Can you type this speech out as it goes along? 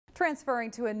Transferring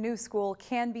to a new school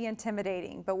can be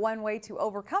intimidating, but one way to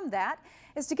overcome that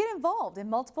is to get involved in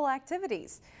multiple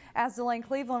activities. As Dane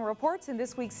Cleveland reports in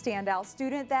this week's Standout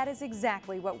Student, that is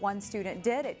exactly what one student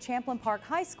did at Champlin Park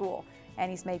High School,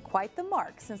 and he's made quite the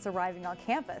mark since arriving on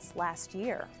campus last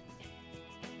year.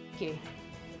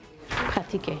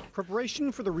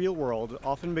 Preparation for the real world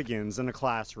often begins in a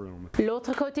classroom.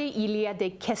 L'autre côté, il y a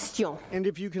des questions. And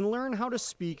if you can learn how to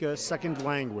speak a second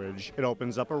language, it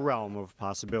opens up a realm of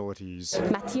possibilities.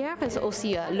 Matière is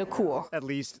aussi le cours. At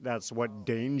least that's what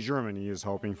Dane Germany is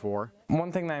hoping for.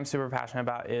 One thing that I'm super passionate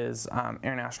about is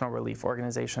international relief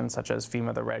organizations such as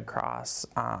FEMA, the Red Cross,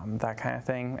 that kind of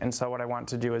thing. And so what I want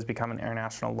to do is become an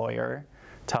international lawyer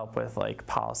to help with like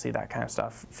policy, that kind of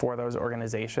stuff for those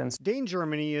organizations. Dane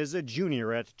Germany is a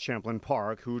junior at Champlin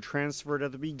Park who transferred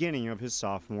at the beginning of his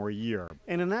sophomore year.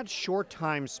 And in that short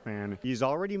time span, he's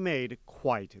already made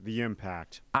quite the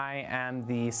impact. I am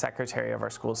the secretary of our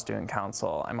school's student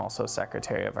council. I'm also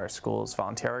secretary of our school's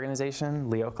volunteer organization,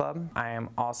 Leo Club. I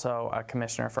am also a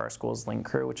commissioner for our school's Link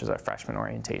Crew, which is our freshman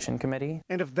orientation committee.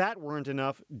 And if that weren't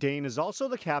enough, Dane is also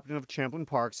the captain of Champlin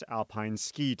Park's alpine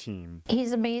ski team.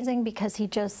 He's amazing because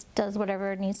he just does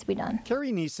whatever needs to be done.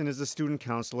 Carrie Neeson is the student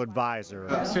council advisor,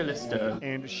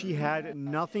 and she had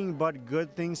nothing but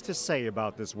good things to say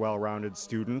about this well-rounded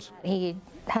student. He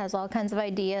has all kinds of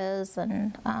ideas,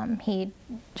 and he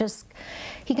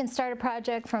can start a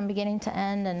project from beginning to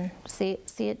end and see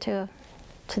it to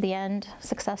the end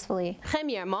successfully.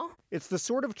 Premièrement, it's the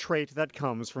sort of trait that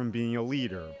comes from being a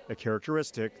leader, a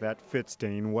characteristic that fits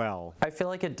Dane well. I feel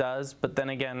like it does, but then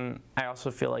again, I also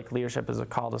feel like leadership is a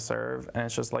call to serve, and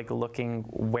it's just like looking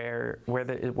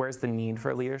where's the need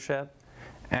for leadership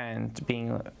and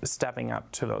stepping up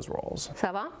to those roles.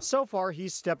 Ça va? So far,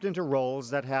 he's stepped into roles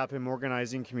that have him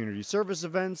organizing community service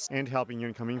events and helping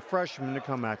incoming freshmen to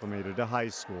come acclimated to high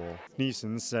school.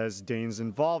 Neeson says Dane's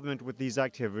involvement with these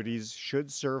activities should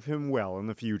serve him well in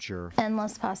the future.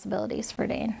 Endless possibilities for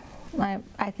Dane.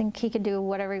 I think he could do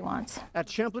whatever he wants. At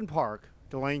Champlin Park,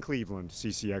 Dane Cleveland,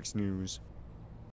 CCX News.